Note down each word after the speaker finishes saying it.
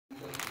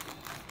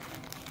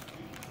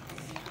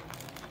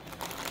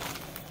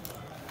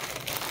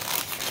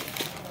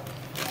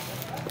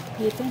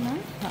ये तो ना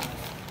हाँ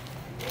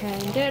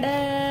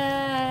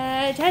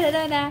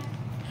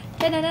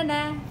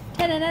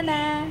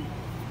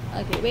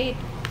okay wait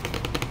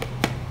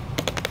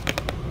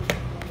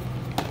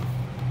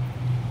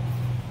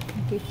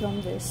okay from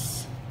this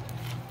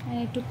I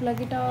need to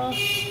plug it off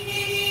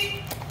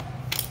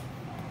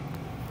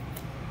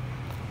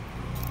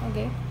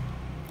okay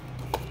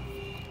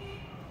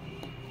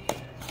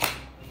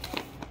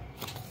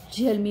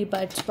Realme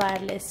Buds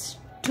Wireless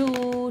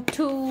 2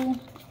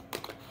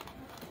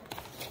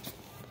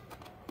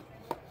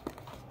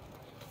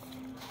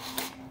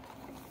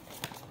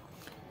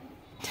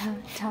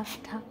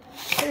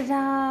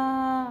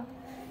 Ta-da.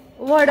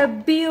 What a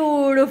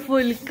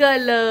beautiful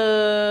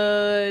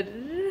color.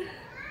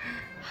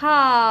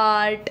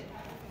 Heart.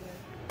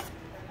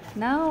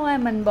 Now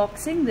I'm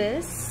unboxing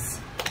this.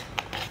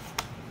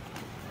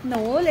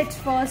 No, let's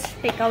first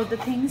take out the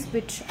things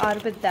which are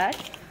with that.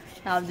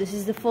 Now this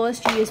is the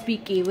first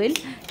USB cable.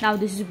 Now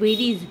this is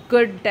very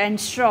good and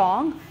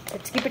strong.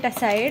 Let's keep it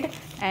aside.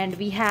 And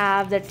we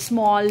have that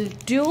small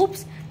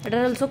tubes that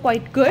are also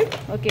quite good.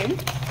 Okay.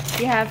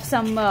 We have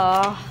some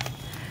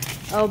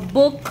a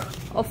book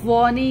of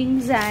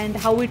warnings and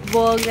how it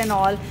works and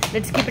all.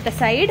 Let's keep it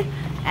aside.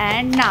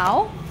 And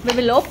now we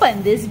will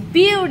open this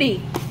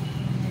beauty.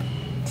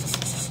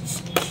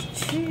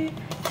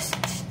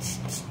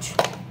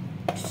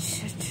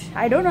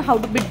 I don't know how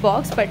to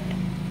beatbox, but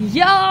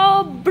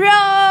yo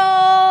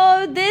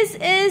bro, this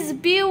is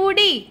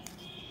beauty.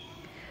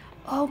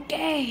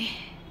 Okay,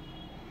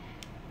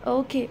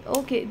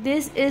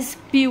 this is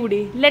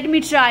beauty. Let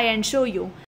me try and show you.